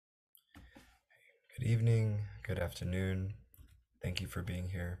Good evening, good afternoon. Thank you for being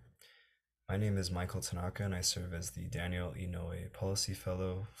here. My name is Michael Tanaka, and I serve as the Daniel Inouye Policy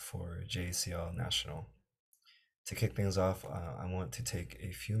Fellow for JCL National. To kick things off, I want to take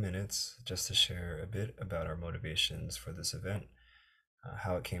a few minutes just to share a bit about our motivations for this event,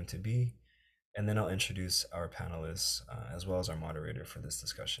 how it came to be, and then I'll introduce our panelists as well as our moderator for this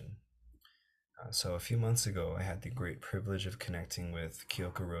discussion. So, a few months ago, I had the great privilege of connecting with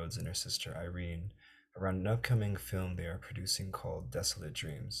Kyoko Rhodes and her sister Irene around an upcoming film they are producing called Desolate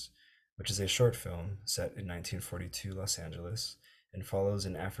Dreams, which is a short film set in 1942 Los Angeles and follows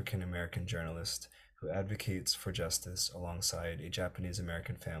an African American journalist who advocates for justice alongside a Japanese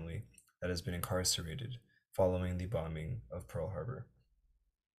American family that has been incarcerated following the bombing of Pearl Harbor.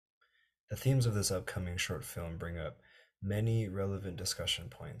 The themes of this upcoming short film bring up many relevant discussion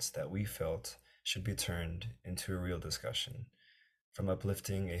points that we felt should be turned into a real discussion, from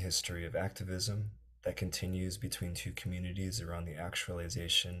uplifting a history of activism that continues between two communities around the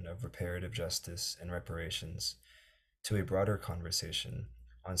actualization of reparative justice and reparations, to a broader conversation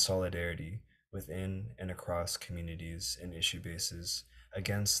on solidarity within and across communities and issue bases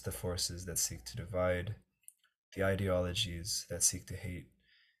against the forces that seek to divide, the ideologies that seek to hate,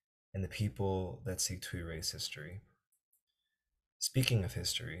 and the people that seek to erase history. Speaking of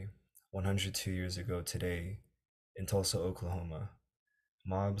history, 102 years ago today, in Tulsa, Oklahoma,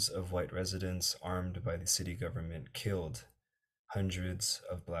 mobs of white residents armed by the city government killed hundreds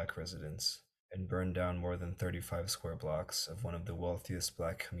of black residents and burned down more than 35 square blocks of one of the wealthiest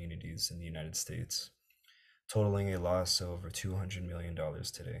black communities in the United States, totaling a loss of over $200 million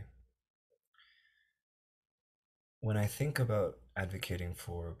today. When I think about advocating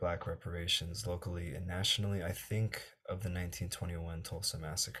for Black reparations locally and nationally, I think of the 1921 Tulsa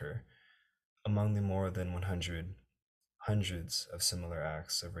Massacre. Among the more than 100 hundreds of similar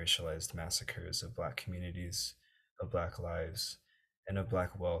acts of racialized massacres of Black communities, of Black lives, and of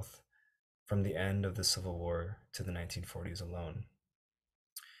Black wealth from the end of the Civil War to the 1940s alone.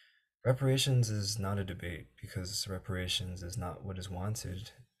 Reparations is not a debate because reparations is not what is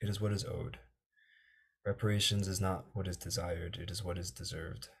wanted, it is what is owed. Reparations is not what is desired, it is what is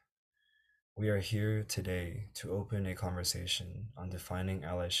deserved. We are here today to open a conversation on defining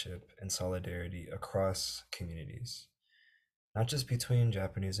allyship and solidarity across communities, not just between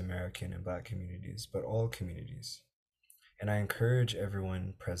Japanese American and Black communities, but all communities. And I encourage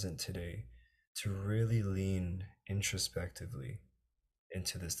everyone present today to really lean introspectively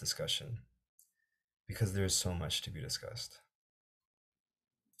into this discussion because there's so much to be discussed.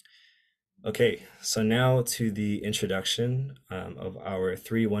 Okay, so now to the introduction of our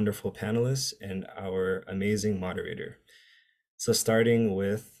three wonderful panelists and our amazing moderator. So starting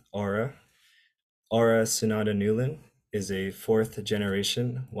with Aura. Aura Sunada Newland is a fourth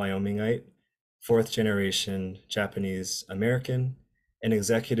generation Wyomingite, fourth generation Japanese American, and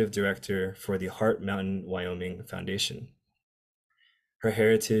executive director for the Heart Mountain Wyoming Foundation. Her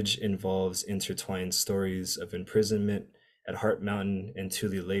heritage involves intertwined stories of imprisonment at Heart Mountain and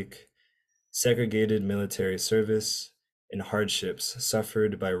Tule Lake, segregated military service, and hardships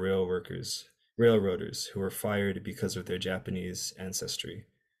suffered by railroaders who were fired because of their Japanese ancestry.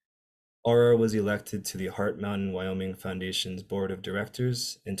 Aura was elected to the Heart Mountain Wyoming Foundation's Board of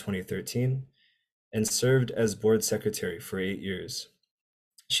Directors in 2013 and served as board secretary for 8 years.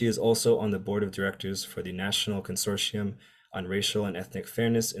 She is also on the board of directors for the National Consortium on Racial and Ethnic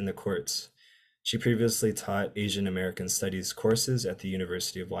Fairness in the Courts. She previously taught Asian American Studies courses at the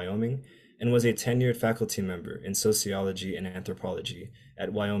University of Wyoming and was a tenured faculty member in sociology and anthropology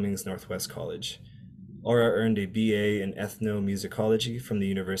at Wyoming's Northwest College. Aura earned a BA in ethnomusicology from the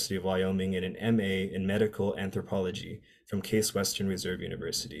University of Wyoming and an MA in medical anthropology from Case Western Reserve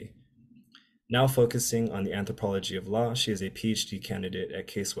University. Now focusing on the anthropology of law, she is a PhD candidate at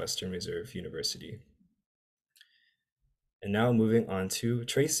Case Western Reserve University. And now moving on to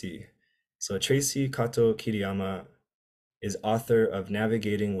Tracy. So Tracy Kato Kiriyama is author of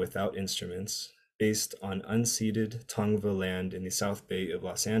Navigating Without Instruments, based on unceded Tongva land in the South Bay of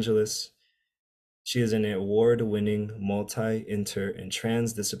Los Angeles. She is an award-winning multi-, inter-, and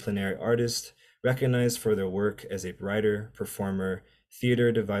transdisciplinary artist recognized for their work as a writer, performer,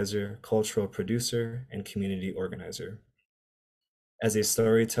 theater deviser, cultural producer, and community organizer. As a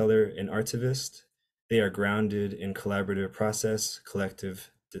storyteller and artivist, they are grounded in collaborative process,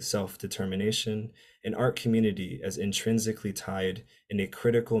 collective self-determination, and art community as intrinsically tied in a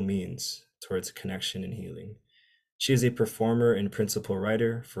critical means towards connection and healing. She is a performer and principal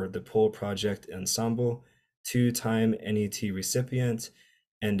writer for the Pole Project Ensemble, two-time NET recipient,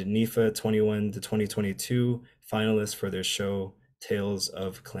 and NEFA 21 to 2022 finalist for their show Tales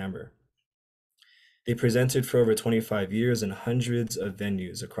of Clamor. They presented for over 25 years in hundreds of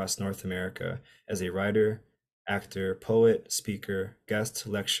venues across North America as a writer, actor, poet, speaker, guest,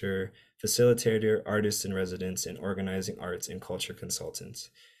 lecturer, facilitator, artist in residence, and organizing arts and culture consultant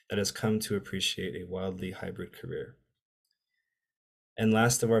that has come to appreciate a wildly hybrid career. And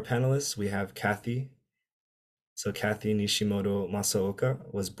last of our panelists, we have Kathy. So Kathy Nishimoto Masaoka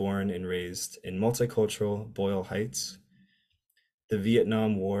was born and raised in multicultural Boyle Heights. The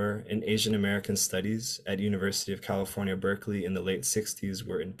Vietnam War and Asian American Studies at University of California, Berkeley in the late 60s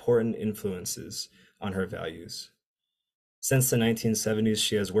were important influences on her values. Since the 1970s,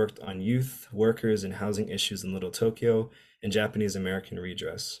 she has worked on youth, workers, and housing issues in Little Tokyo and Japanese American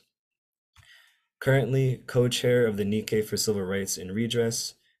redress. Currently co-chair of the Nikkei for Civil Rights and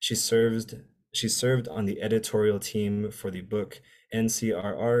Redress, she served on the editorial team for the book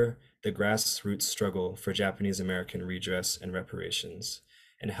NCRR, The Grassroots Struggle for Japanese American Redress and Reparations,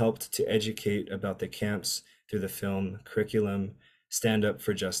 and helped to educate about the camps through the film curriculum Stand Up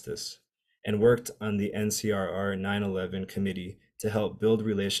for Justice, and worked on the NCRR 9/11 committee to help build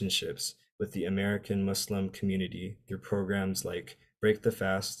relationships with the American Muslim community through programs like Break the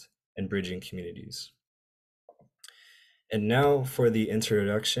Fast and Bridging Communities. And now for the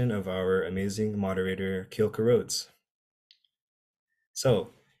introduction of our amazing moderator, Keilka Rhodes.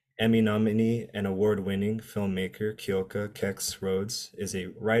 So, Emmy nominee and award-winning filmmaker Keilka Kex Rhodes is a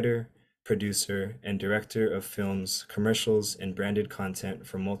writer, producer, and director of films, commercials, and branded content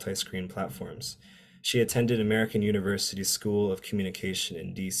for multi-screen platforms. She attended American University School of Communication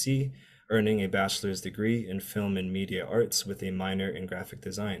in DC, earning a bachelor's degree in film and media arts with a minor in graphic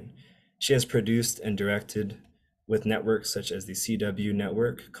design. She has produced and directed with networks such as the CW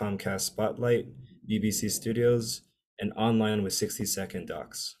Network, Comcast Spotlight, BBC Studios, and online with 60-second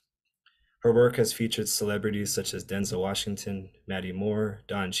docs. Her work has featured celebrities such as Denzel Washington, Maddie Moore,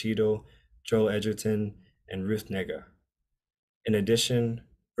 Don Cheadle, Joel Edgerton, and Ruth Negga. In addition,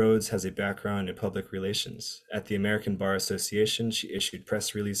 Rhodes has a background in public relations. At the American Bar Association, she issued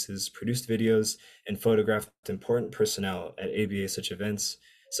press releases, produced videos, and photographed important personnel at ABA such events,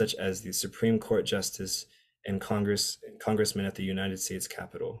 such as the Supreme Court Justice and Congressman at the United States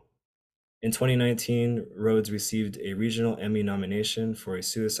Capitol. In 2019, Rhodes received a regional Emmy nomination for a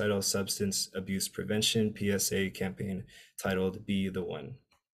suicidal substance abuse prevention PSA campaign titled Be the One.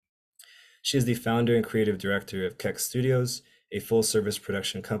 She is the founder and creative director of Keck Studios, a full-service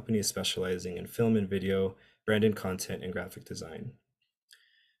production company specializing in film and video, branded content, and graphic design.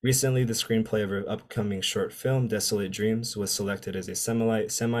 Recently, the screenplay of her upcoming short film, Desolate Dreams, was selected as a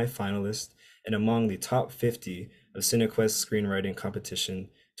semi-finalist and among the top 50 of CineQuest Screenwriting Competition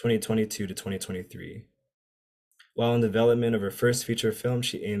 2022 to 2023. While in development of her first feature film,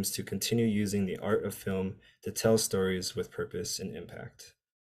 she aims to continue using the art of film to tell stories with purpose and impact.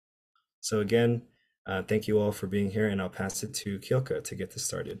 So again, thank you all for being here, and I'll pass it to Keilka to get this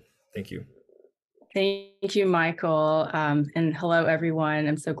started. Thank you. Thank you, Michael. And hello, everyone.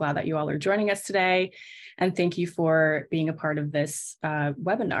 I'm so glad that you all are joining us today. And thank you for being a part of this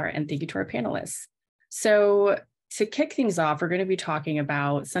webinar. And thank you to our panelists. So to kick things off, we're going to be talking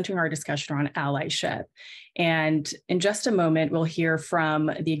about centering our discussion on allyship. And in just a moment, we'll hear from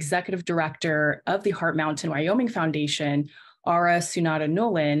the executive director of the Heart Mountain Wyoming Foundation, Ara Sunata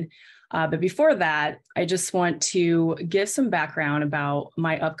Nolan. But before that, I just want to give some background about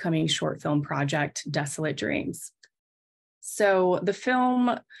my upcoming short film project, Desolate Dreams. So the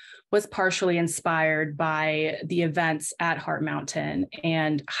film was partially inspired by the events at Heart Mountain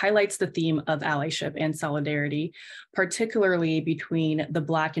and highlights the theme of allyship and solidarity, particularly between the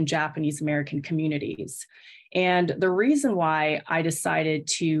Black and Japanese American communities. And the reason why I decided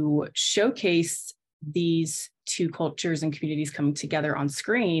to showcase these two cultures and communities coming together on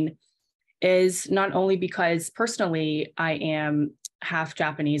screen is not only because personally I am half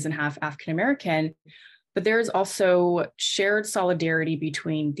Japanese and half African American, but there's also shared solidarity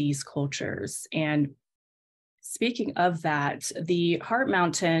between these cultures. And speaking of that, the Heart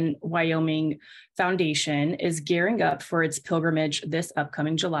Mountain Wyoming Foundation is gearing up for its pilgrimage this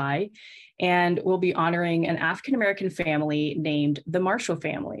upcoming July, and will be honoring an African American family named the Marshall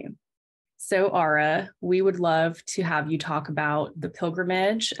family. So Ara, we would love to have you talk about the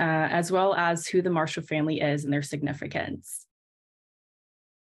pilgrimage, as well as who the Marshall family is and their significance.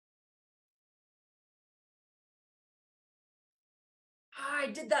 I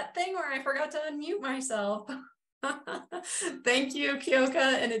did that thing where I forgot to unmute myself. Thank you, Keilka,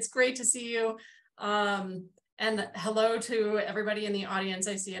 and it's great to see you. And hello to everybody in the audience.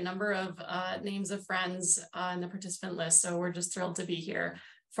 I see a number of names of friends in the participant list, so we're just thrilled to be here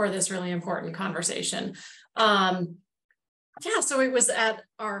for this really important conversation. Yeah, so it was at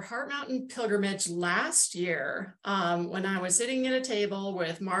our Heart Mountain pilgrimage last year when I was sitting at a table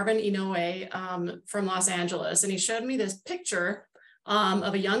with Marvin Inoue from Los Angeles, and he showed me this picture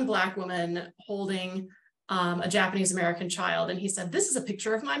of a young Black woman holding a Japanese American child. And he said, "This is a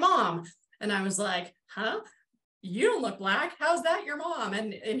picture of my mom." And I was like, "Huh? You don't look Black. How's that your mom?"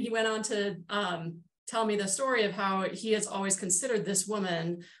 And he went on to tell me the story of how he has always considered this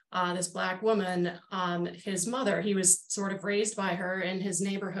woman, this Black woman, his mother. He was sort of raised by her in his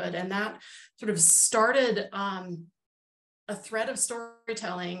neighborhood, and that sort of started a thread of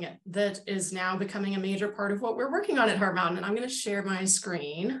storytelling that is now becoming a major part of what we're working on at Heart Mountain. And I'm going to share my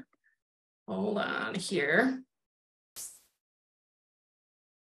screen. Hold on here.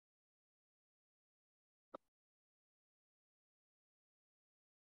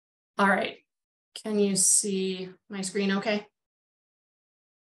 All right. Can you see my screen okay?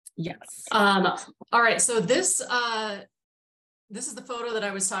 Yes. All right, so this is the photo that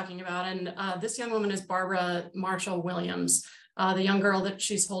I was talking about, and this young woman is Barbara Marshall Williams. The young girl that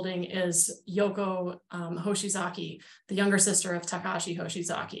she's holding is Yoko Hoshizaki, the younger sister of Takashi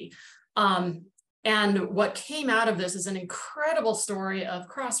Hoshizaki. And what came out of this is an incredible story of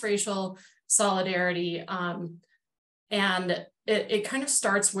cross-racial solidarity. And it kind of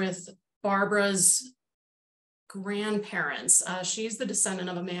starts with Barbara's grandparents. She's the descendant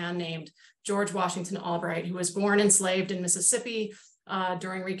of a man named George Washington Albright, who was born enslaved in Mississippi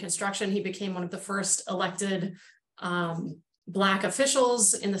during Reconstruction. He became one of the first elected Black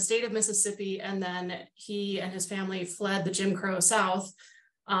officials in the state of Mississippi, and then he and his family fled the Jim Crow South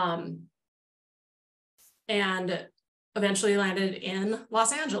and eventually landed in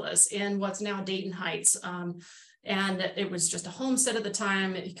Los Angeles, in what's now Dayton Heights. And it was just a homestead at the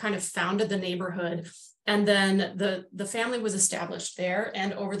time. He kind of founded the neighborhood. And then the family was established there.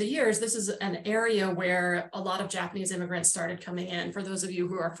 And over the years, this is an area where a lot of Japanese immigrants started coming in. For those of you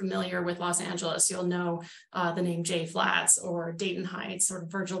who are familiar with Los Angeles, you'll know the name J Flats or Dayton Heights or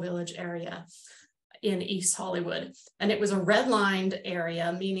Virgil Village area in East Hollywood. And it was a redlined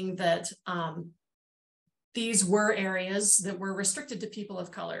area, meaning that these were areas that were restricted to people of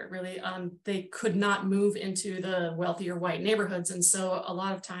color. Really, they could not move into the wealthier white neighborhoods. And so a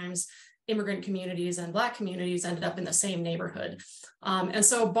lot of times immigrant communities and Black communities ended up in the same neighborhood. And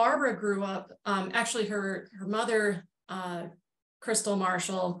so Barbara grew up, actually her mother, Crystal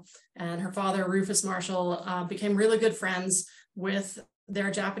Marshall, and her father, Rufus Marshall, became really good friends with their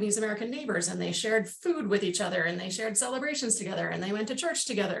Japanese American neighbors, and they shared food with each other, and they shared celebrations together, and they went to church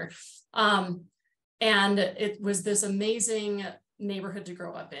together. And it was this amazing neighborhood to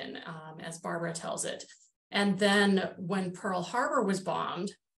grow up in, as Barbara tells it. And then when Pearl Harbor was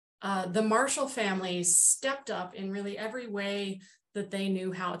bombed, the Marshall family stepped up in really every way that they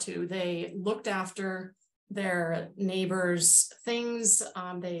knew how to. They looked after their neighbors' things.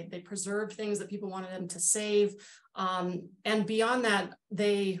 They preserved things that people wanted them to save. And beyond that,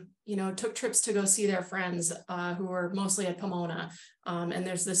 they took trips to go see their friends who were mostly at Pomona. And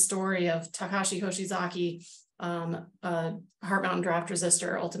there's this story of Takashi Hoshizaki, a Heart Mountain draft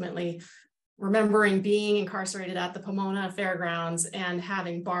resistor, ultimately remembering being incarcerated at the Pomona Fairgrounds and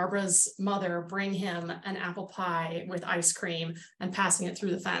having Barbara's mother bring him an apple pie with ice cream and passing it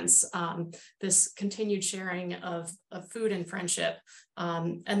through the fence. This continued sharing of food and friendship.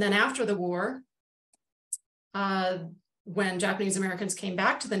 And then after the war, when Japanese Americans came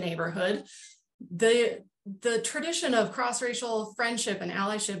back to the neighborhood, the tradition of cross-racial friendship and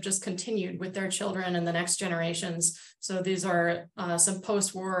allyship just continued with their children and the next generations. So these are some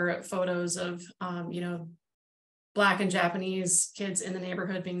post-war photos of, Black and Japanese kids in the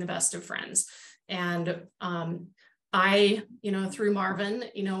neighborhood being the best of friends. And I, through Marvin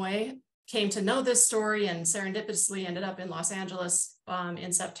Inoue, came to know this story and serendipitously ended up in Los Angeles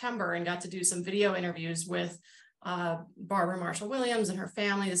in September and got to do some video interviews with Barbara Marshall Williams and her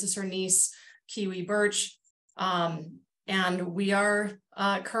family. This is her niece, Kiwi Birch. And we are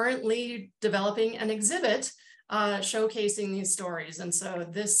currently developing an exhibit showcasing these stories. And so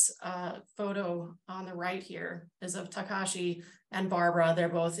this photo on the right here is of Takashi and Barbara. They're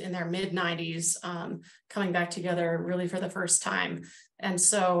both in their mid-90s, coming back together really for the first time. And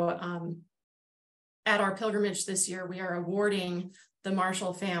so at our pilgrimage this year, we are awarding the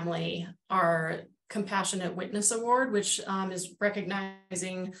Marshall family our Compassionate Witness Award, which is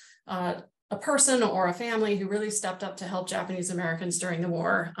recognizing a person or a family who really stepped up to help Japanese Americans during the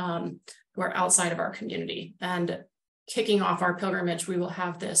war, who are outside of our community. And kicking off our pilgrimage, we will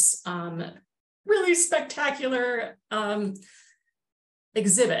have this really spectacular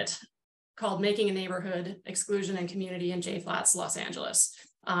exhibit called Making a Neighborhood, Exclusion and Community in J Flats, Los Angeles.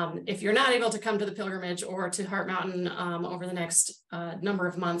 If you're not able to come to the pilgrimage or to Heart Mountain over the next number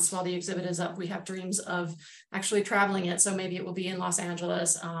of months while the exhibit is up, we have dreams of actually traveling it. So maybe it will be in Los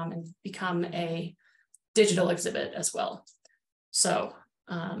Angeles and become a digital exhibit as well. So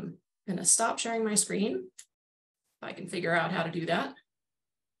I'm gonna stop sharing my screen if I can figure out how to do that.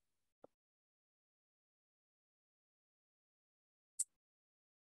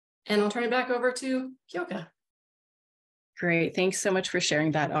 And I'll turn it back over to Kyoka. Great. Thanks so much for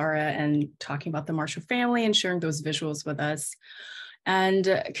sharing that, Ara, and talking about the Marshall family and sharing those visuals with us.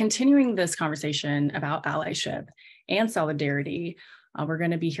 And continuing this conversation about allyship and solidarity, we're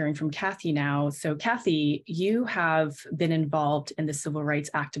going to be hearing from Kathy now. So Kathy, you have been involved in the civil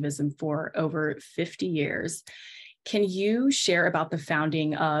rights activism for over 50 years. Can you share about the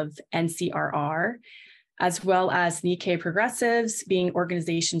founding of NCRR, as well as Nikkei Progressives, being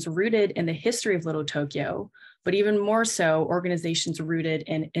organizations rooted in the history of Little Tokyo, but even more so, organizations rooted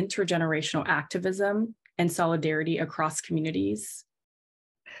in intergenerational activism and solidarity across communities?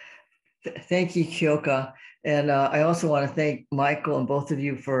 Thank you, Kyoka. And I also want to thank Michael and both of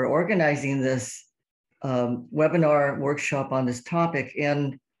you for organizing this webinar workshop on this topic.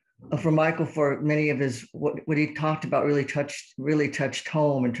 And for Michael, for many of his, what he talked about really touched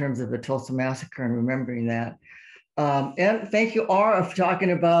home in terms of the Tulsa Massacre and remembering that. And thank you, Ara, for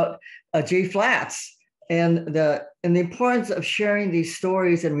talking about J Flats and the importance of sharing these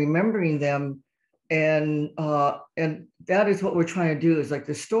stories and remembering them. And that is what we're trying to do, is like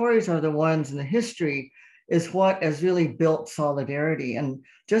the stories are the ones, and the history is what has really built solidarity. And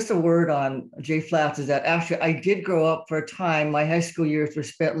just a word on J Flats is that actually I did grow up for a time. My high school years were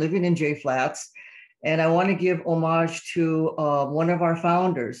spent living in J Flats. And I want to give homage to one of our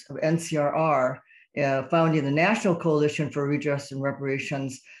founders of NCRR, founding the National Coalition for Redress and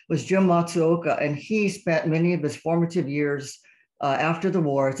Reparations, was Jim Matsuoka. And he spent many of his formative years after the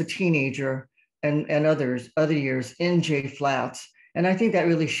war as a teenager and other years in J Flats. And I think that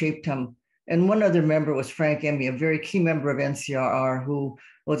really shaped him. And one other member was Frank Emmy, a very key member of NCRR, who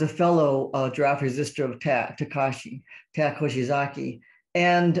was a fellow draft resistor of Takashi Hoshizaki,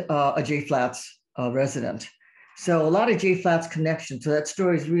 and a J Flats resident. So a lot of J Flats connections. So that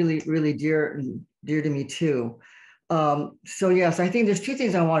story is really, really dear to me too. So yes, I think there's two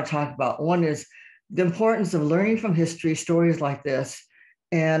things I want to talk about. One is the importance of learning from history, stories like this,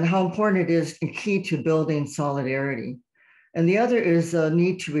 and how important it is and key to building solidarity. And the other is the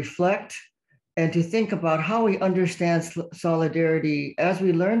need to reflect and to think about how we understand solidarity as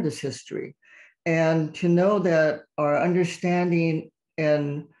we learn this history, and to know that our understanding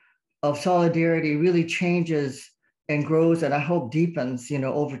of solidarity really changes and grows, and I hope deepens,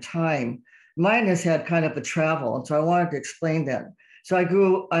 over time. Mine has had kind of a travel, and so I wanted to explain that. So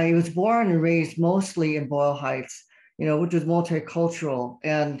I was born and raised mostly in Boyle Heights, which was multicultural.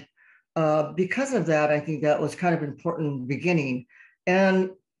 And because of that, I think that was kind of an important beginning.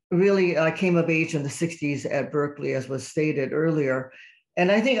 And really, I came of age in the 60s at Berkeley, as was stated earlier. And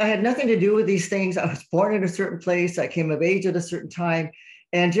I think I had nothing to do with these things. I was born in a certain place. I came of age at a certain time.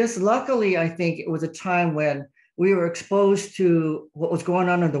 And just luckily, I think it was a time when we were exposed to what was going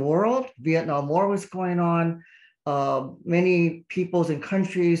on in the world. Vietnam War was going on. Many peoples and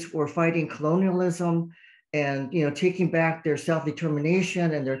countries were fighting colonialism and taking back their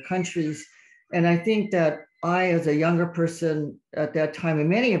self-determination and their countries. And I think that I, as a younger person at that time, and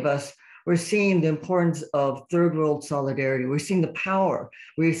many of us, were seeing the importance of third world solidarity. We're seeing the power.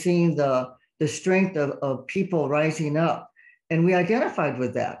 We're seeing the strength of people rising up. And we identified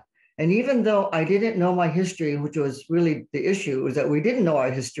with that. And even though I didn't know my history, which was really the issue, was that we didn't know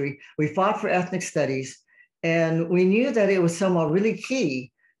our history, we fought for ethnic studies, and we knew that it was somehow really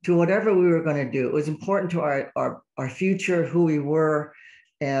key to whatever we were going to do. It was important to our future, who we were.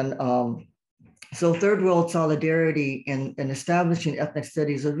 And so third world solidarity and establishing ethnic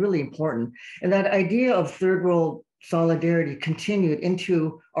studies is really important. And that idea of third world solidarity continued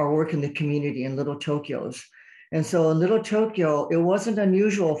into our work in the community in Little Tokyo's. And so in Little Tokyo, it wasn't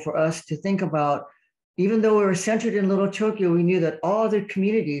unusual for us to think about, even though we were centered in Little Tokyo, we knew that all other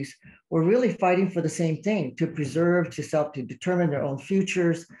communities were really fighting for the same thing, to preserve, to determine their own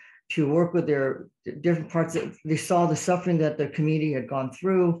futures, to work with their different parts. They saw the suffering that their community had gone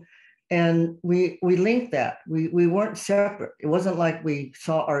through. And we linked that. We weren't separate. It wasn't like we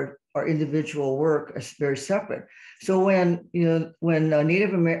saw our individual work as very separate. So when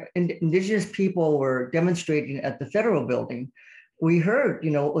Native American indigenous people were demonstrating at the federal building, we heard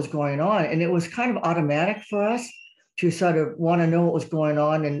what was going on, and it was kind of automatic for us to sort of want to know what was going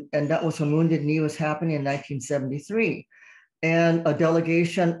on, and that was when Wounded Knee was happening in 1973, and a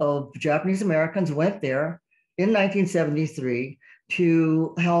delegation of Japanese Americans went there in 1973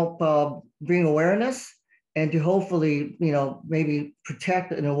 to help bring awareness and to hopefully, maybe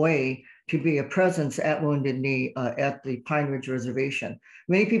protect in a way to be a presence at Wounded Knee at the Pine Ridge Reservation.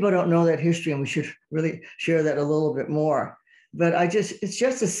 Many people don't know that history, and we should really share that a little bit more. But it's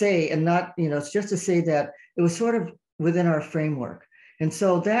just to say, and not, it's just to say that it was sort of within our framework. And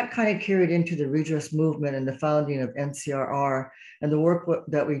so that kind of carried into the redress movement and the founding of NCRR and the work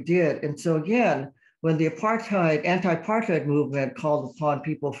that we did. And so again, when the anti-apartheid movement called upon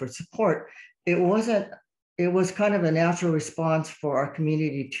people for support, it was kind of a natural response for our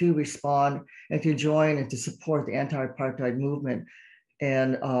community to respond and to join and to support the anti-apartheid movement.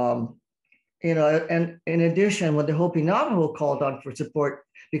 And, and in addition, when the Hopi Navajo called on for support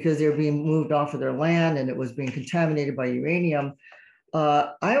because they were being moved off of their land and it was being contaminated by uranium,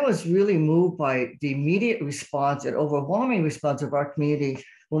 I was really moved by the immediate response and overwhelming response of our community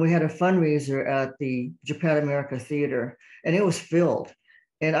when we had a fundraiser at the Japan America Theater, and it was filled.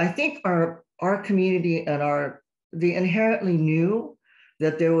 And I think our community and they inherently knew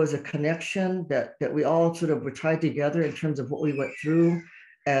that there was a connection that we all sort of were tied together in terms of what we went through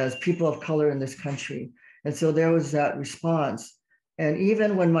as people of color in this country. And so there was that response. And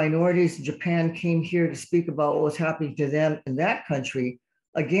even when minorities in Japan came here to speak about what was happening to them in that country,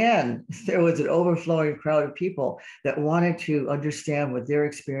 again, there was an overflowing crowd of people that wanted to understand what their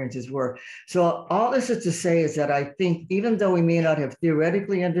experiences were. So all this is to say is that I think even though we may not have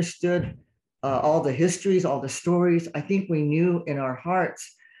theoretically understood all the histories, all the stories, I think we knew in our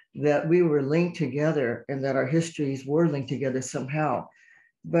hearts that we were linked together and that our histories were linked together somehow.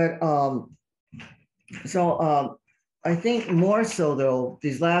 But I think more so though,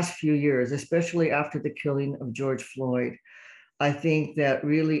 these last few years, especially after the killing of George Floyd, I think that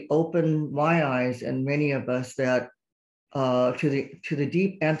really opened my eyes and many of us that to the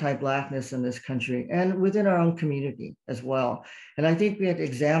deep anti-Blackness in this country and within our own community as well. And I think we had to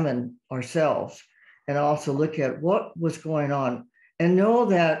examine ourselves and also look at what was going on and know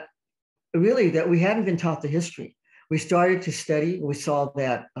that really that we hadn't been taught the history. We started to study. We saw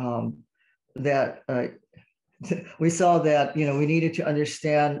that we needed to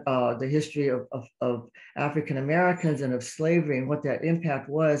understand the history of African Americans and of slavery and what that impact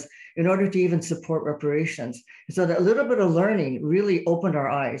was in order to even support reparations. So that little bit of learning really opened our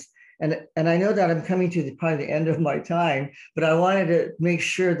eyes. And I know that I'm coming to probably the end of my time, but I wanted to make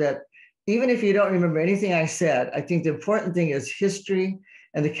sure that even if you don't remember anything I said, I think the important thing is history.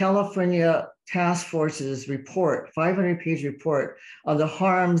 And the California Task Force's report, 500-page report on the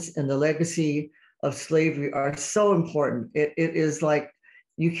harms and the legacy of slavery are so important. It is like,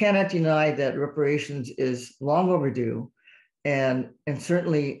 you cannot deny that reparations is long overdue and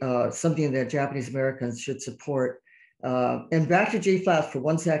certainly something that Japanese Americans should support. And back to J-Flats for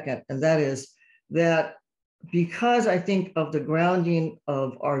 1 second, and that is that because I think of the grounding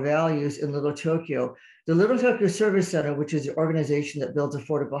of our values in Little Tokyo, the Little Tokyo Service Center, which is the organization that builds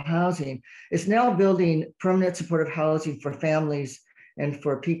affordable housing, is now building permanent supportive housing for families and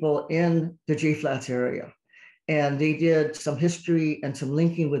for people in the J-Flats area. And they did some history and some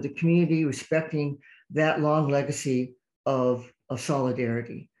linking with the community, respecting that long legacy of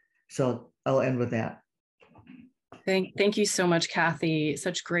solidarity. So I'll end with that. Thank you so much, Kathy.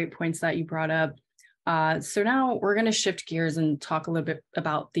 Such great points that you brought up. So now we're going to shift gears and talk a little bit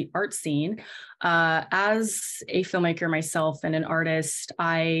about the art scene. As a filmmaker myself and an artist,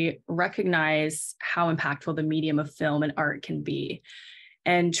 I recognize how impactful the medium of film and art can be.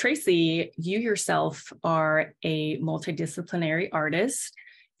 And Tracy, you yourself are a multidisciplinary artist.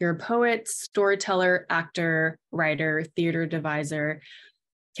 You're a poet, storyteller, actor, writer, theater deviser.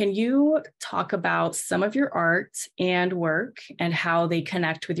 Can you talk about some of your art and work and how they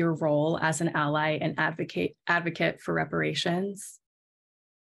connect with your role as an ally and advocate for reparations?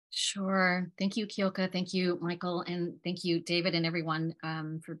 Sure. Thank you, Kyoka. Thank you, Michael. And thank you, David, and everyone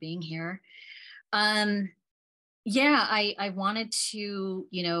for being here. Yeah, I wanted to,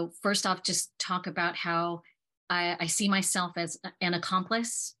 first off, just talk about how I see myself as an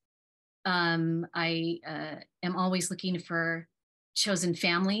accomplice. I am always looking for chosen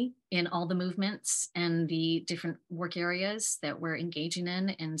family in all the movements and the different work areas that we're engaging in.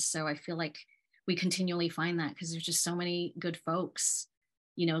 And so I feel like we continually find that because there's just so many good folks,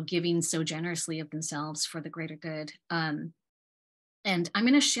 giving so generously of themselves for the greater good. And I'm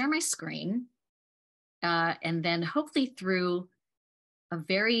going to share my screen and then hopefully through a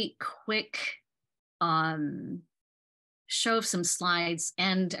very quick show of some slides,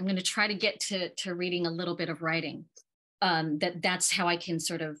 and I'm going to try to get to reading a little bit of writing. That's how I can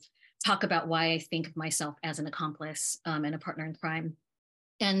sort of talk about why I think of myself as an accomplice and a partner in crime.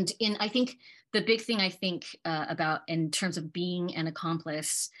 And I think the big thing I think about in terms of being an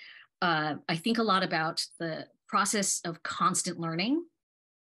accomplice, I think a lot about the process of constant learning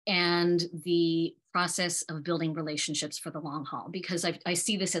and the process of building relationships for the long haul, because I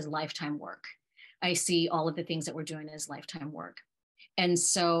see this as lifetime work. I see all of the things that we're doing as lifetime work. And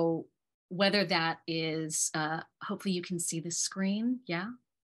so whether that is, hopefully you can see the screen. Yeah,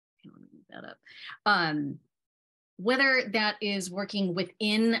 let me move that up. Whether that is working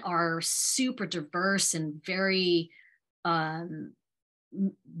within our super diverse and very varied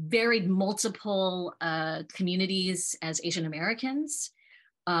multiple communities as Asian Americans.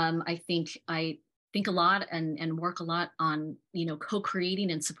 I think a lot and work a lot on,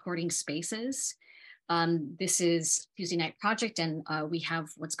 co-creating and supporting spaces. This is Tuesday Night Project, and we have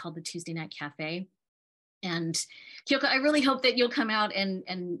what's called the Tuesday Night Cafe. And Kyoka, I really hope that you'll come out and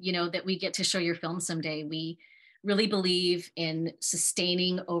that we get to show your film someday. We really believe in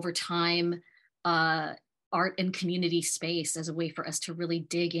sustaining over time art and community space as a way for us to really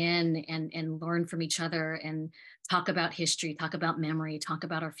dig in and learn from each other and talk about history, talk about memory, talk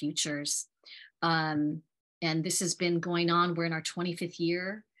about our futures. And this has been going on. We're in our 25th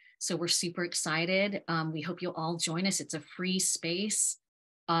year, so we're super excited. We hope you'll all join us. It's a free space.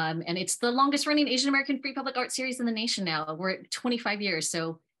 And it's the longest running Asian American free public art series in the nation now. We're at 25 years.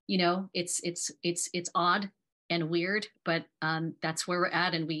 So, it's odd and weird, but that's where we're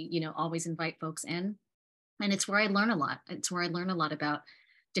at. And we, always invite folks in. And it's where I learn a lot. It's where I learn a lot about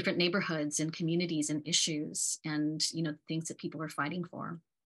different neighborhoods and communities and issues and, things that people are fighting for.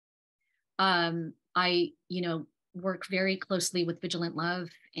 I, work very closely with Vigilant Love,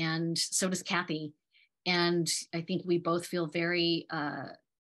 and so does Kathy. And I think we both feel very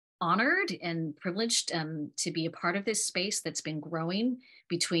honored and privileged to be a part of this space that's been growing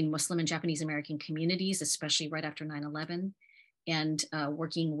between Muslim and Japanese American communities, especially right after 9/11, and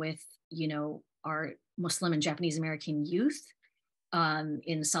working with, our Muslim and Japanese American youth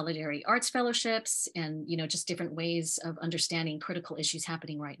in solidarity arts fellowships and, just different ways of understanding critical issues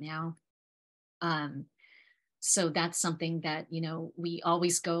happening right now. So that's something that, we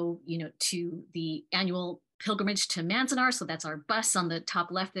always go, to the annual pilgrimage to Manzanar. So that's our bus on the top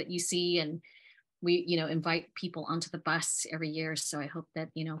left that you see. And we, invite people onto the bus every year. So I hope that,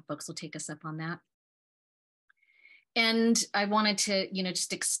 folks will take us up on that. And I wanted to,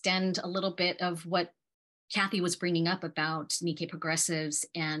 just extend a little bit of what Kathy was bringing up about Nikkei Progressives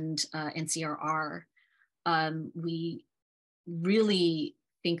and NCRR. We really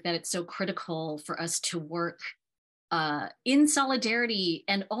think that it's so critical for us to work in solidarity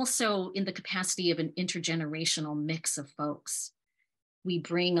and also in the capacity of an intergenerational mix of folks. We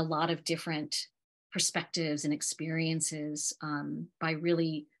bring a lot of different perspectives and experiences by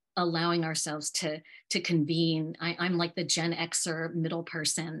really allowing ourselves to convene. I'm like the Gen Xer middle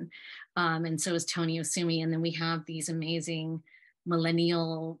person, and so is Tony Osumi. And then we have these amazing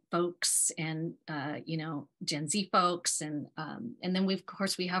millennial folks and Gen Z folks, and then of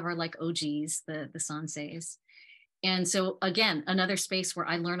course we have our like OGs, the Sanseis. And so again, another space where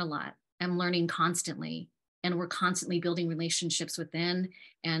I learn a lot. I'm learning constantly, and we're constantly building relationships within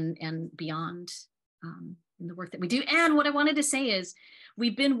and beyond in the work that we do. And what I wanted to say is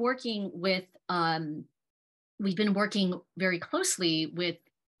we've been working very closely with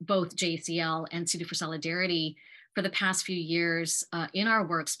both JCL and City for Solidarity for the past few years in our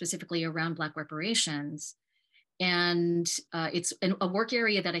work, specifically around Black reparations. And it's a work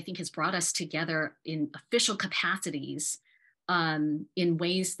area that I think has brought us together in official capacities in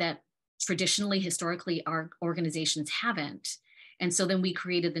ways that traditionally, historically, our organizations haven't. And so then we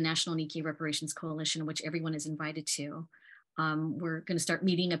created the National Nikkei Reparations Coalition, which everyone is invited to. We're going to start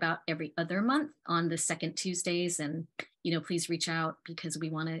meeting about every other month on the second Tuesdays. And, please reach out because we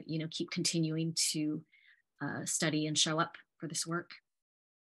want to, keep continuing to study and show up for this work.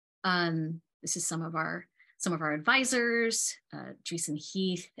 This is some of our advisors. Dreesen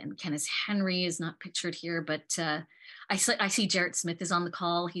Heath and Kenneth Henry is not pictured here, but I see Jarrett Smith is on the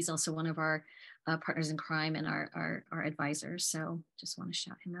call. He's also one of our partners in crime and our advisors. So just want to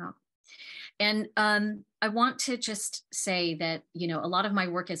shout him out. And I want to just say that, a lot of my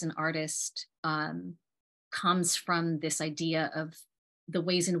work as an artist comes from this idea of the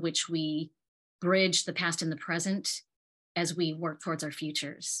ways in which we bridge the past and the present as we work towards our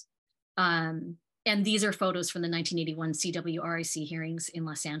futures. And these are photos from the 1981 CWRIC hearings in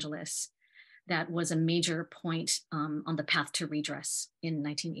Los Angeles. That was a major point on the path to redress in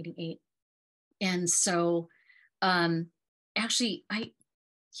 1988. And so actually,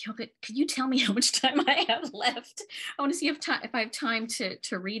 Kyoka, could you tell me how much time I have left? I want to see if I have time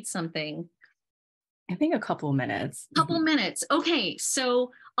to read something. I think a couple minutes. Couple minutes. Okay,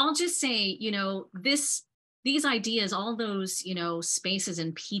 so I'll just say, these ideas, all those, spaces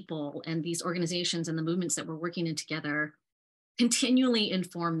and people and these organizations and the movements that we're working in together continually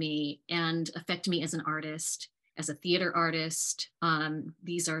inform me and affect me as an artist, as a theater artist.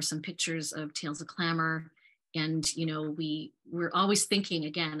 These are some pictures of Tales of Clamor. And, we're always thinking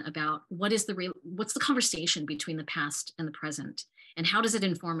again about what's the conversation between the past and the present, and how does it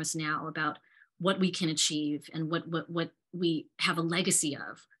inform us now about what we can achieve and what we have a legacy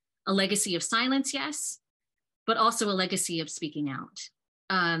of silence, yes, but also a legacy of speaking out.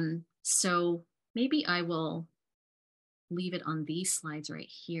 So maybe I will leave it on these slides right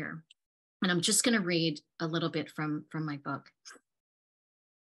here. And I'm just going to read a little bit from my book.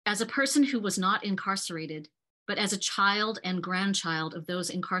 As a person who was not incarcerated, but as a child and grandchild of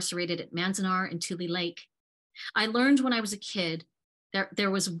those incarcerated at Manzanar and Tule Lake, I learned when I was a kid that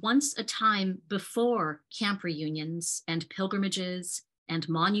there was once a time before camp reunions and pilgrimages and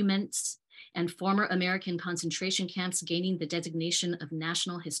monuments and former American concentration camps gaining the designation of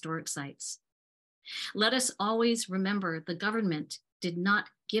National Historic Sites. Let us always remember the government did not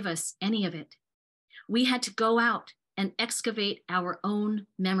give us any of it. We had to go out and excavate our own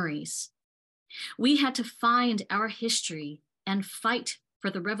memories. We had to find our history and fight for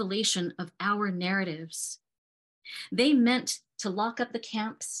the revelation of our narratives. They meant to lock up the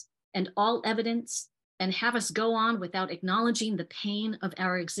camps and all evidence and have us go on without acknowledging the pain of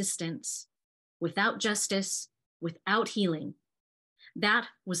our existence, without justice, without healing. That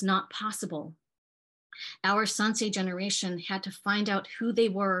was not possible. Our Sansei generation had to find out who they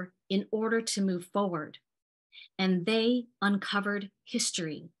were in order to move forward. And they uncovered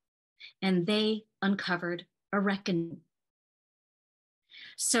history, and they uncovered a reckoning.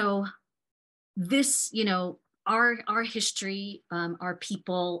 So this, our history, our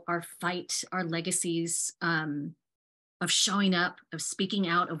people, our fight, our legacies of showing up, of speaking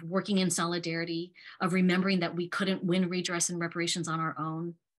out, of working in solidarity, of remembering that we couldn't win redress and reparations on our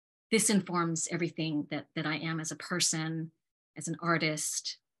own. This informs everything that I am as a person, as an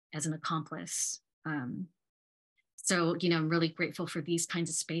artist, as an accomplice. So, I'm really grateful for these kinds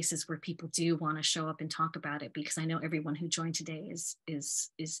of spaces where people do want to show up and talk about it, because I know everyone who joined today is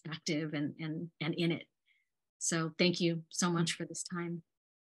active and in it. So thank you so much for this time.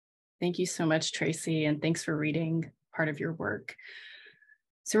 Thank you so much, Tracy, and thanks for reading part of your work.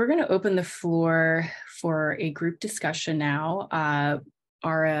 So we're going to open the floor for a group discussion now.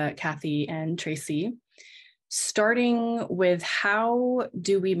 Ara, Kathy, and Tracy, starting with how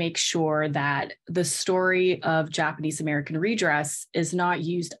do we make sure that the story of Japanese American redress is not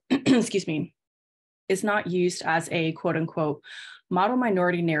used, excuse me, is not used as a quote unquote model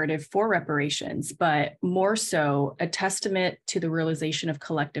minority narrative for reparations, but more so a testament to the realization of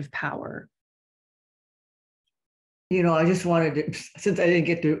collective power? I just wanted to, since I didn't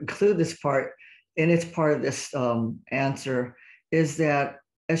get to include this part, and it's part of this answer, is that,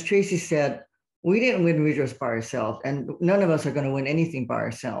 as Tracy said, we didn't win redress by ourselves, and none of us are going to win anything by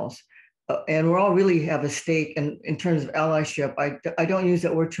ourselves. And we all really have a stake in terms of allyship. I don't use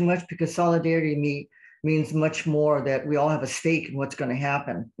that word too much, because solidarity means much more, that we all have a stake in what's going to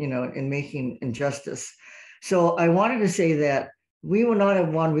happen, in making injustice. So I wanted to say that we would not have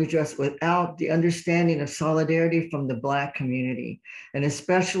won redress without the understanding of solidarity from the Black community, and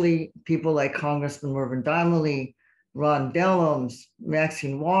especially people like Congressman Mervyn Donnelly, Ron Dellums,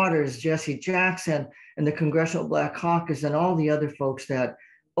 Maxine Waters, Jesse Jackson, and the Congressional Black Caucus, and all the other folks that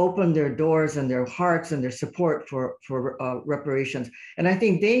opened their doors and their hearts and their support for reparations. And I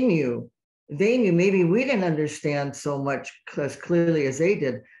think they knew, maybe we didn't understand so much as clearly as they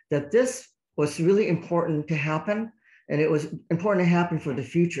did, that this was really important to happen. And it was important to happen for the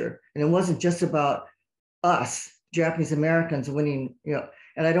future. And it wasn't just about us, Japanese Americans, winning,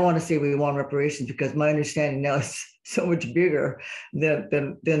 and I don't want to say we won reparations, because my understanding now is so much bigger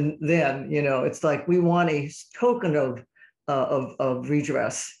than then. It's like we want a token of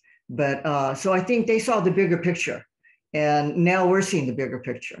redress. But so I think they saw the bigger picture, and now we're seeing the bigger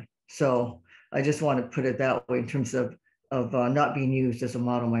picture. So I just want to put it that way in terms of not being used as a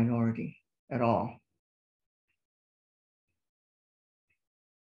model minority at all.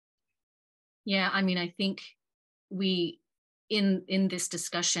 Yeah, I think we, in this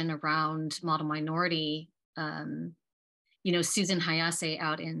discussion around model minority, Susan Hayase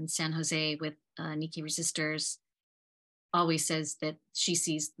out in San Jose with Nikki Resistors always says that she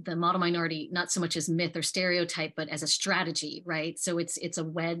sees the model minority not so much as myth or stereotype, but as a strategy, right? So it's a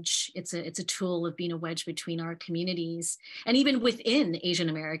wedge, it's a tool of being a wedge between our communities, and even within Asian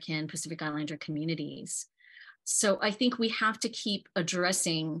American, Pacific Islander communities. So I think we have to keep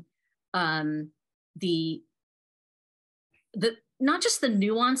addressing the not just the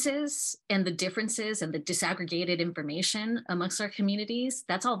nuances and the differences and the disaggregated information amongst our communities.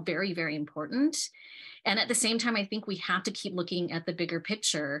 That's all very, very important. And at the same time, I think we have to keep looking at the bigger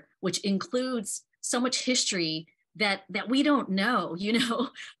picture, which includes so much history that we don't know. You know,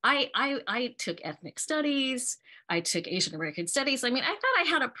 I took ethnic studies, I took Asian American studies. I mean, I thought I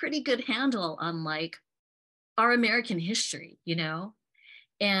had a pretty good handle on like our American history, you know,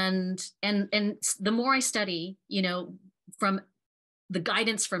 and the more I study, you know, from the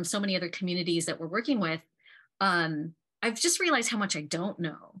guidance from so many other communities that we're working with, I've just realized how much I don't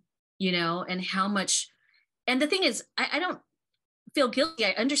know, you know, and how much, and the thing is, I don't feel guilty.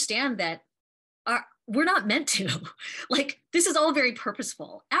 I understand that we're not meant to. Like, this is all very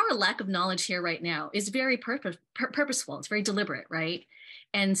purposeful. Our lack of knowledge here right now is very purposeful. It's very deliberate, right?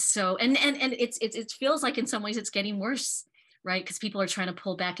 And so, and it feels like in some ways it's getting worse, right? Because people are trying to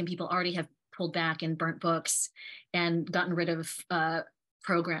pull back, and people already have pulled back and burnt books and gotten rid of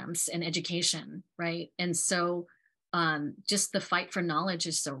programs and education, right? And so just the fight for knowledge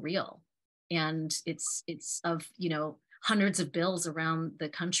is so real. And it's of, you know, hundreds of bills around the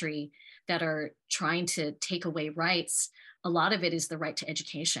country that are trying to take away rights. A lot of it is the right to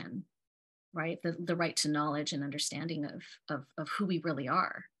education, right? The right to knowledge and understanding of who we really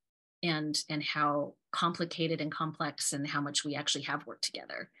are, and how complicated and complex and how much we actually have worked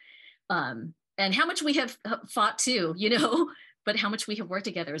together. And how much we have fought too, you know, but how much we have worked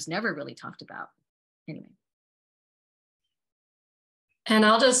together is never really talked about. Anyway. And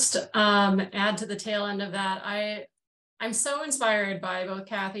I'll just add to the tail end of that. I'm so inspired by both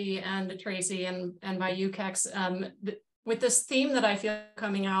Kathy and Tracy and by you, Kex, with this theme that I feel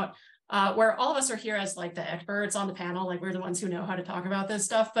coming out, where all of us are here as like the experts on the panel, like we're the ones who know how to talk about this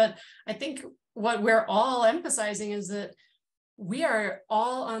stuff. But I think what we're all emphasizing is that we are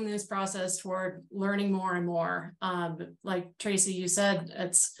all on this process toward learning more and more. Like Tracy, you said,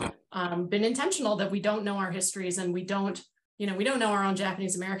 it's been intentional that we don't know our histories, and we don't know our own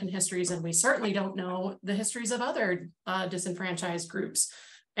Japanese American histories, and we certainly don't know the histories of other disenfranchised groups.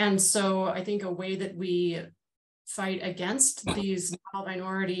 And so I think a way that we fight against these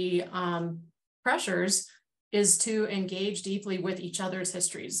minority pressures is to engage deeply with each other's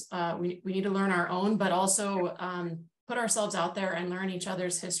histories. We need to learn our own, but also put ourselves out there and learn each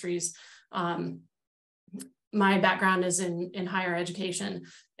other's histories. My background is in higher education,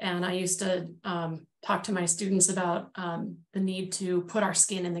 and I used to talk to my students about the need to put our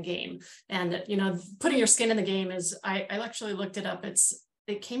skin in the game. And, you know, putting your skin in the game is, I actually looked it up.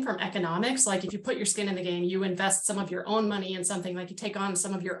 It came from economics. Like, if you put your skin in the game, you invest some of your own money in something, like you take on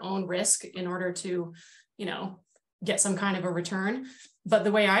some of your own risk in order to, you know, get some kind of a return. But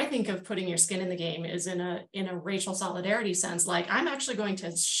the way I think of putting your skin in the game is in a racial solidarity sense. Like, I'm actually going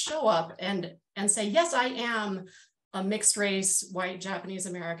to show up and say, yes, I am a mixed race, white, Japanese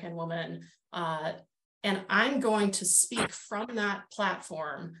American woman. And I'm going to speak from that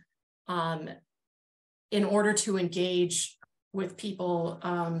platform in order to engage with people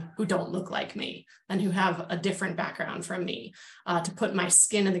who don't look like me and who have a different background from me, to put my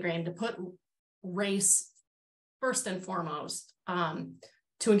skin in the game, to put race first and foremost,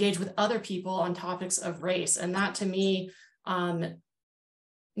 to engage with other people on topics of race. And that, to me,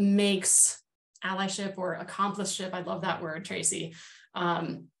 makes allyship or accompliceship, I love that word, Tracy,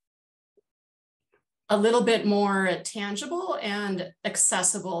 a little bit more tangible and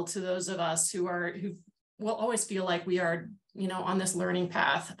accessible to those of us who will always feel like we are, you know, on this learning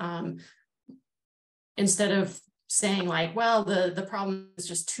path, instead of saying like, well, the problem is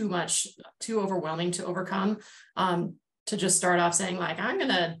just too overwhelming to overcome, to just start off saying like, I'm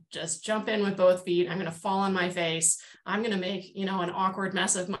gonna just jump in with both feet. I'm gonna fall on my face. I'm gonna make, you know, an awkward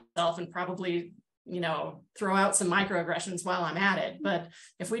mess of myself and probably, you know, throw out some microaggressions while I'm at it. But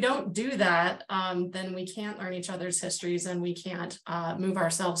if we don't do that, then we can't learn each other's histories, and we can't move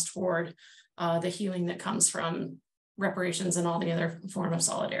ourselves toward the healing that comes from reparations and all the other form of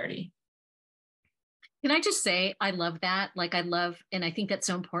solidarity. Can I just say, I love that. Like, I love, and I think that's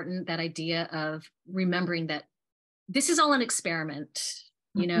so important, that idea of remembering that this is all an experiment,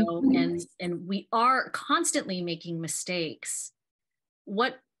 you know, and we are constantly making mistakes.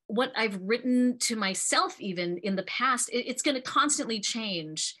 What I've written to myself, even in the past, it's going to constantly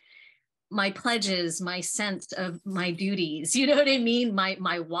change. My pledges, my sense of my duties, you know what I mean?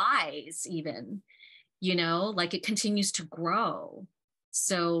 My whys, even, you know, like, it continues to grow.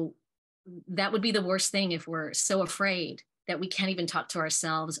 So that would be the worst thing, if we're so afraid that we can't even talk to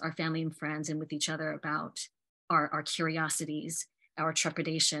ourselves, our family and friends, and with each other about our curiosities, our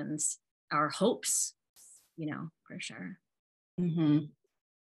trepidations, our hopes, you know, for sure. Mm-hmm.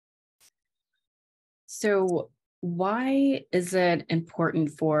 So why is it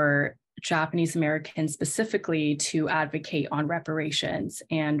important for Japanese Americans specifically to advocate on reparations,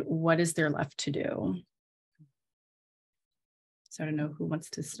 and what is there left to do? So I don't know who wants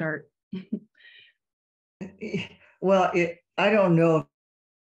to start. Well, I don't know,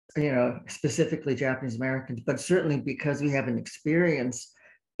 specifically Japanese Americans, but certainly because we have an experience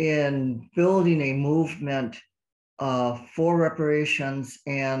in building a movement for reparations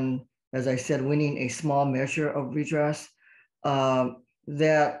and, as I said, winning a small measure of redress,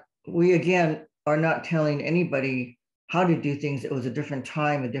 that we, again, are not telling anybody how to do things. It was a different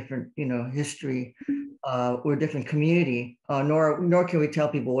time, a different, history. We're a different community, nor can we tell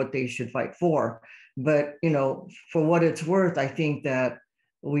people what they should fight for. But, for what it's worth, I think that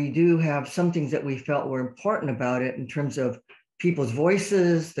we do have some things that we felt were important about it in terms of people's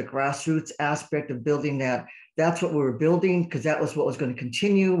voices, the grassroots aspect of building that. That's what we were building, because that was what was going to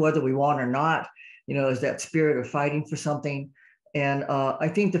continue, whether we want or not, is that spirit of fighting for something. And I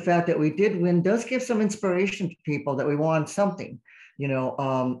think the fact that we did win does give some inspiration to people that we won something,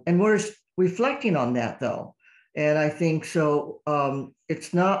 and we're reflecting on that, though. And I think so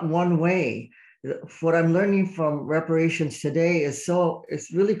it's not one way. What I'm learning from reparations today is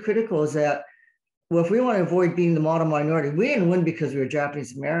it's really critical, is that, well, if we want to avoid being the model minority, we didn't win because we were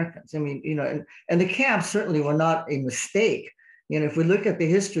Japanese Americans. I mean, and the camps certainly were not a mistake. If we look at the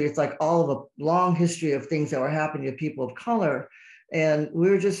history, it's like all of a long history of things that were happening to people of color. And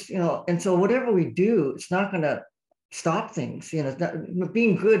we're just, and so whatever we do, it's not going to stop things. It's not,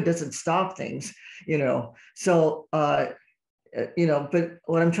 being good doesn't stop things, So, but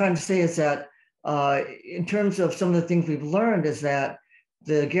what I'm trying to say is that in terms of some of the things we've learned is that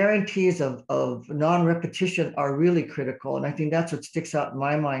the guarantees of non-repetition are really critical. And I think that's what sticks out in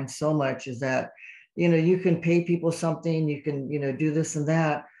my mind so much, is that, you can pay people something, you can, do this and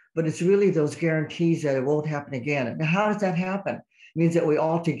that, but it's really those guarantees that it won't happen again. Now, how does that happen? It means that we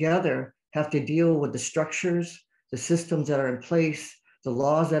all together have to deal with the structures, the systems that are in place, the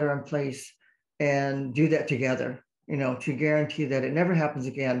laws that are in place, and do that together, to guarantee that it never happens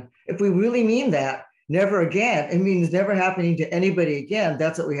again. If we really mean that, never again, it means never happening to anybody again.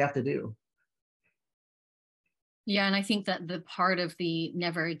 That's what we have to do. Yeah, and I think that the part of the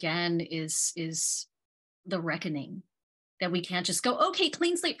never again is the reckoning, that we can't just go, okay,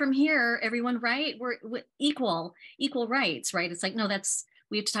 clean slate from here, everyone, right? We're equal rights, right? It's like, no,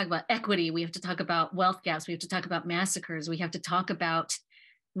 we have to talk about equity. We have to talk about wealth gaps. We have to talk about massacres. We have to talk about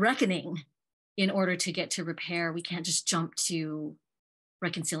reckoning in order to get to repair. We can't just jump to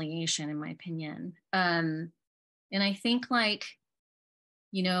reconciliation, in my opinion. And I think, like,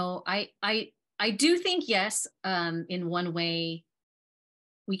 I do think, yes, in one way,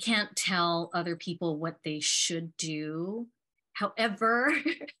 we can't tell other people what they should do. However,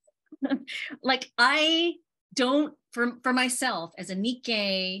 like, I don't, for myself, as a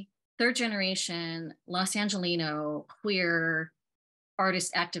Nikkei, third generation, Los Angelino, queer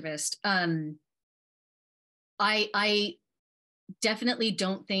artist activist, I definitely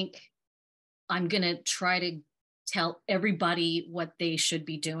don't think I'm going to try to tell everybody what they should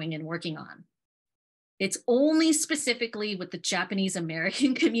be doing and working on. It's only specifically with the Japanese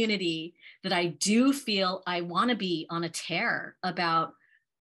American community that I do feel I want to be on a tear about,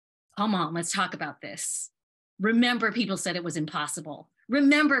 come on, let's talk about this. Remember, people said it was impossible.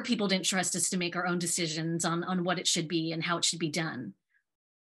 Remember, people didn't trust us to make our own decisions on what it should be and how it should be done.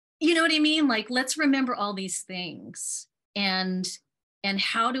 You know what I mean? Like, let's remember all these things. And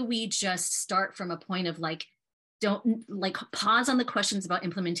how do we just start from a point of, like, don't, like, pause on the questions about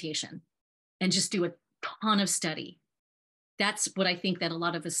implementation and just do a ton of study. That's what I think that a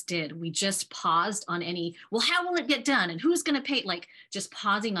lot of us did. We just paused on well, how will it get done? And who's going to pay? Like, just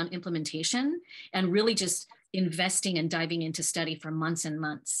pausing on implementation and really just investing and diving into study for months and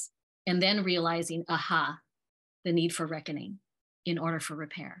months. And then realizing, the need for reckoning in order for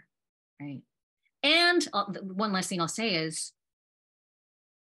repair, right? And one last thing I'll say is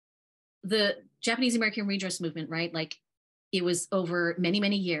the Japanese American redress movement, right? Like, it was over many,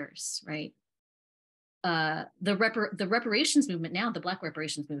 many years, right? The reparations movement now, the Black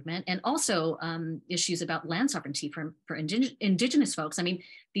reparations movement, and also issues about land sovereignty for indigenous folks. I mean,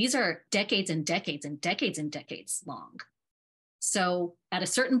 these are decades and decades and decades and decades long. So at a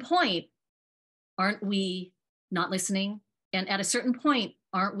certain point, aren't we not listening? And at a certain point,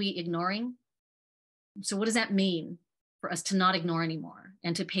 aren't we ignoring? So what does that mean for us to not ignore anymore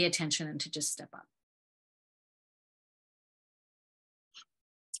and to pay attention and to just step up?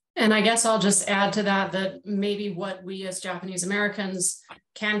 And I guess I'll just add to that, that maybe what we as Japanese Americans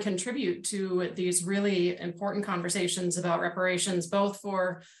can contribute to these really important conversations about reparations, both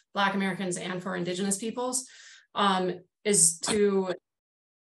for Black Americans and for Indigenous peoples, is to,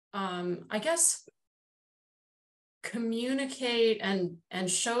 I guess, communicate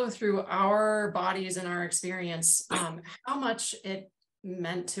and show through our bodies and our experience how much it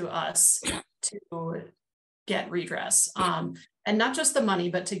meant to us to get redress, and not just the money,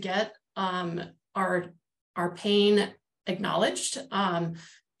 but to get our pain acknowledged,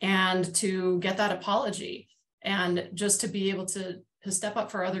 and to get that apology, and just to be able to step up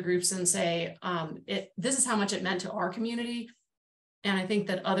for other groups and say, this is how much it meant to our community. And I think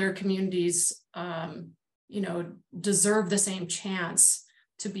that other communities, deserve the same chance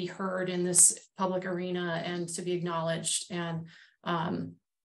to be heard in this public arena and to be acknowledged, and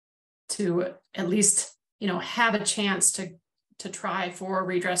to at least, have a chance to try for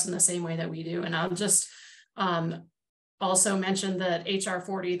redress in the same way that we do. And I'll just also mention that HR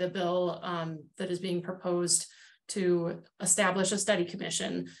 40, the bill that is being proposed to establish a study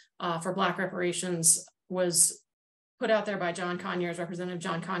commission for Black reparations, was put out there by John Conyers, Representative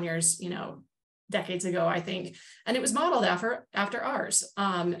John Conyers, decades ago, I think, and it was modeled after ours.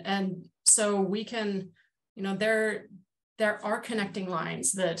 And so we can, there are connecting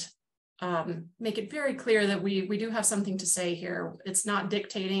lines that make it very clear that we do have something to say here. It's not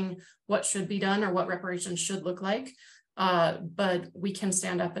dictating what should be done or what reparations should look like, but we can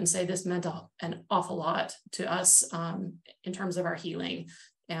stand up and say this meant an awful lot to us in terms of our healing,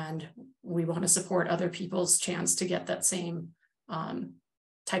 and we want to support other people's chance to get that same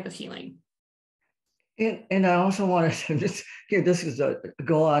type of healing. And I also want to just give this as a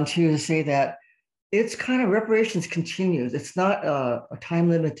go on to say that it's kind of reparations continues. It's not a time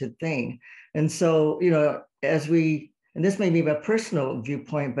limited thing. And so, as we, and this may be my personal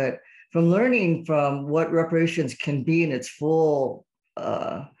viewpoint, but from learning from what reparations can be in its full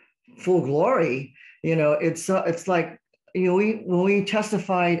glory, it's like, when we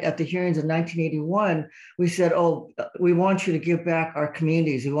testified at the hearings in 1981, we said, oh, we want you to give back our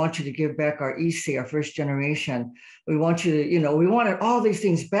communities. We want you to give back our EC, our first generation. We want you to, we wanted all these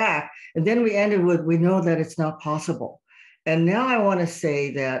things back. And then we ended with, we know that it's not possible. And now I want to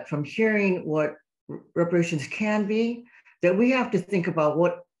say that from hearing what reparations can be, that we have to think about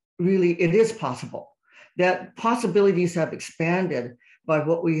what really it is possible, that possibilities have expanded by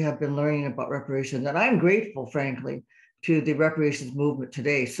what we have been learning about reparations. And I'm grateful, frankly, to the reparations movement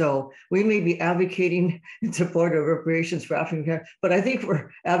today. So we may be advocating in support of reparations for African Americans, but I think we're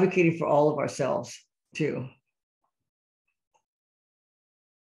advocating for all of ourselves too.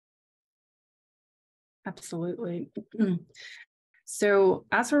 Absolutely. So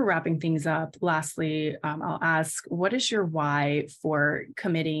as we're wrapping things up, lastly, I'll ask, what is your why for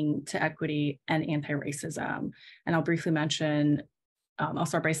committing to equity and anti-racism? And I'll briefly mention, I'll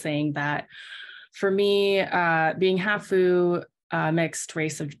start by saying that for me, being Hafu, mixed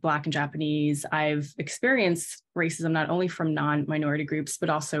race of Black and Japanese, I've experienced racism not only from non-minority groups, but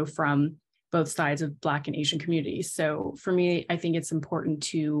also from both sides of Black and Asian communities. So for me, I think it's important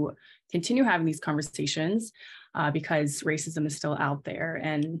to continue having these conversations because racism is still out there.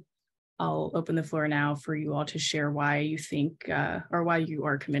 And I'll open the floor now for you all to share why you think or why you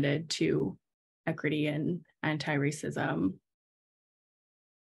are committed to equity and anti-racism.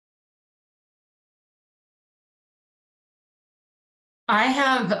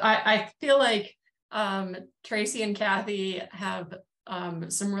 I feel like Tracy and Kathy have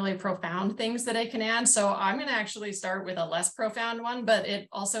some really profound things that I can add. So I'm going to actually start with a less profound one, but it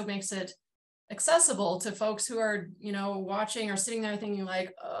also makes it accessible to folks who are, watching or sitting there thinking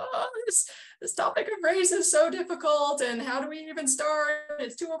like, oh, this topic of race is so difficult. And how do we even start?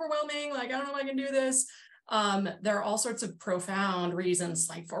 It's too overwhelming. Like, I don't know if I can do this. There are all sorts of profound reasons,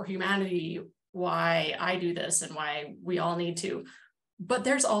 like for humanity, why I do this and why we all need to. But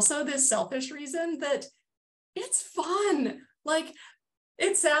there's also this selfish reason that it's fun. Like,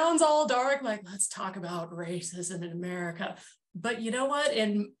 it sounds all dark, like, let's talk about racism in America. But you know what?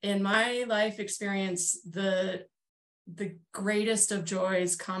 In my life experience, the greatest of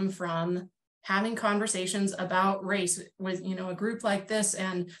joys come from having conversations about race with, a group like this,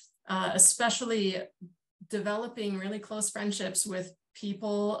 and especially developing really close friendships with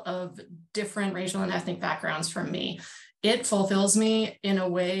people of different racial and ethnic backgrounds from me. It fulfills me in a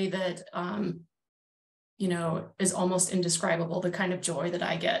way that, is almost indescribable, the kind of joy that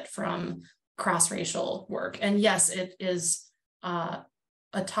I get from cross-racial work. And yes, it is a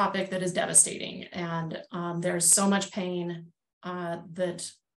topic that is devastating. And there's so much pain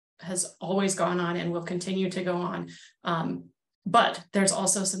that has always gone on and will continue to go on. but there's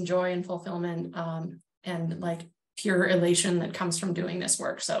also some joy and fulfillment and like pure elation that comes from doing this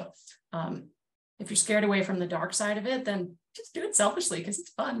work. So if you're scared away from the dark side of it, then just do it selfishly because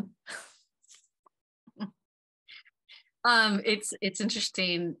it's fun. It's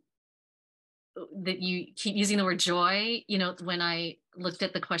interesting that you keep using the word joy. You know, when I looked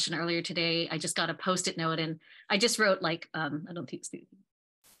at the question earlier today, I just got a Post-it note and I just wrote like, I don't think it's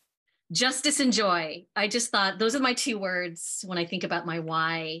justice and joy. I just thought those are my two words when I think about my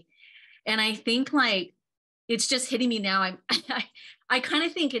why. And I think like, it's just hitting me now. I kind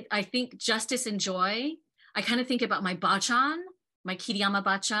of think I think justice and joy. I kind of think about my bachan, my Kiriyama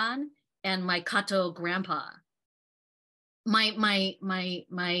bachan, and my Kato grandpa. My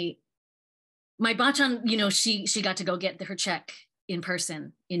bachan, you know, she got to go get her check in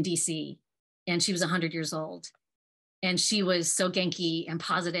person in DC, and she was 100 years old. And she was so Genki and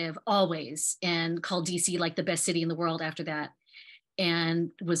positive always, and called DC like the best city in the world after that,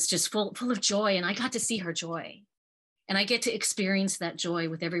 and was just full of joy. And I got to see her joy, and I get to experience that joy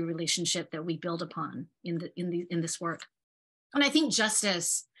with every relationship that we build upon in this work. And I think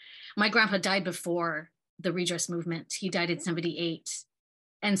justice. My grandpa died before the redress movement. He died in 78.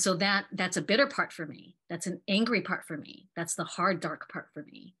 And so that's a bitter part for me. That's an angry part for me. That's the hard, dark part for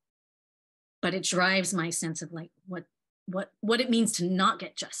me. But it drives my sense of like what it means to not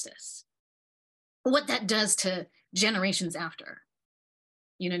get justice, what that does to generations after.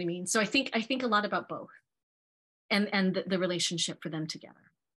 You know what I mean? So I think a lot about both and the relationship for them together.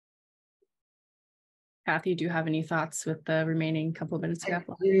 Kathy, do you have any thoughts with the remaining couple of minutes? I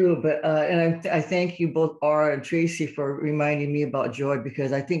do, but and I thank you both, Ara and Tracy, for reminding me about joy,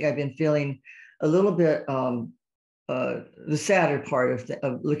 because I think I've been feeling a little bit the sadder part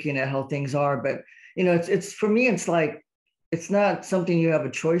of looking at how things are. But you know, it's for me, it's like it's not something you have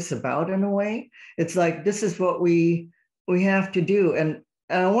a choice about in a way. It's like this is what we have to do. And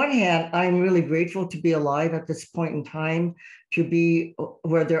on one hand, I'm really grateful to be alive at this point in time, to be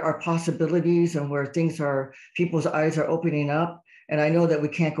where there are possibilities and where people's eyes are opening up. And I know that we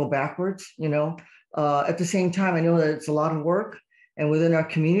can't go backwards, you know. At the same time, I know that it's a lot of work, and within our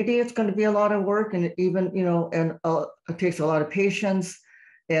community, it's going to be a lot of work, and even, you know, and it takes a lot of patience.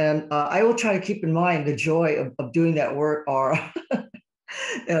 And I will try to keep in mind the joy of doing that work,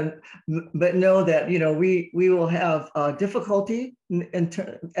 but know that, you know, we will have difficulty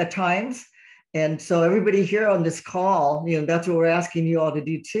at times. And so everybody here on this call, you know, that's what we're asking you all to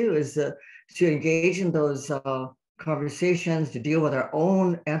do too, is to engage in those conversations, to deal with our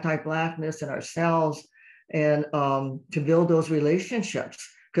own anti-Blackness and ourselves, and to build those relationships.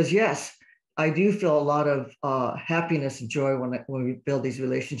 Because yes, I do feel a lot of happiness and joy when we build these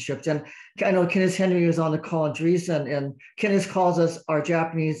relationships. And I know Kenneth Henry was on the call, and Teresa, and Kenneth calls us her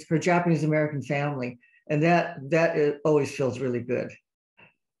Japanese American family. And that always feels really good.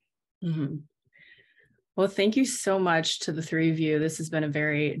 Mm-hmm. Well, thank you so much to the three of you. This has been a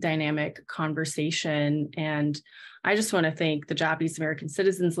very dynamic conversation. And I just want to thank the Japanese American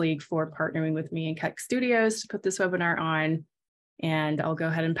Citizens League for partnering with me and Keck Studios to put this webinar on. And I'll go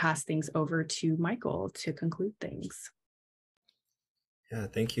ahead and pass things over to Michael to conclude things. Yeah,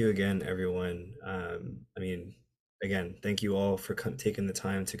 thank you again, everyone. I mean, again, thank you all for taking the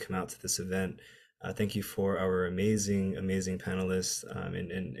time to come out to this event. Thank you for our amazing panelists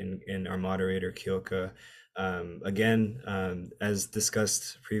and our moderator, Kyoka. Again, as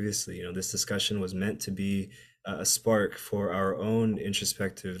discussed previously, you know, this discussion was meant to be a spark for our own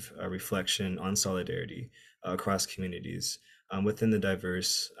introspective reflection on solidarity across communities within the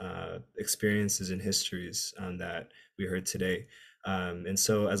diverse experiences and histories that we heard today. And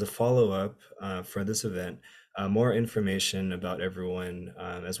so as a follow-up for this event, more information about everyone,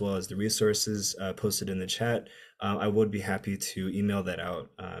 as well as the resources posted in the chat, I would be happy to email that out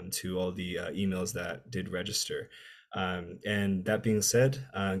to all the emails that did register. And that being said,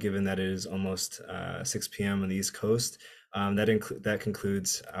 given that it is almost 6 p.m. on the East Coast, that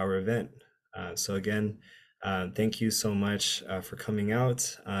concludes our event. So again, thank you so much for coming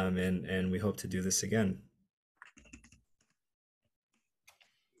out, and we hope to do this again.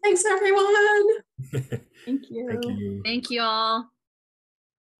 Thanks, everyone. Thank you. Thank you. Thank you all.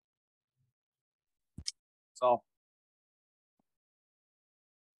 That's all.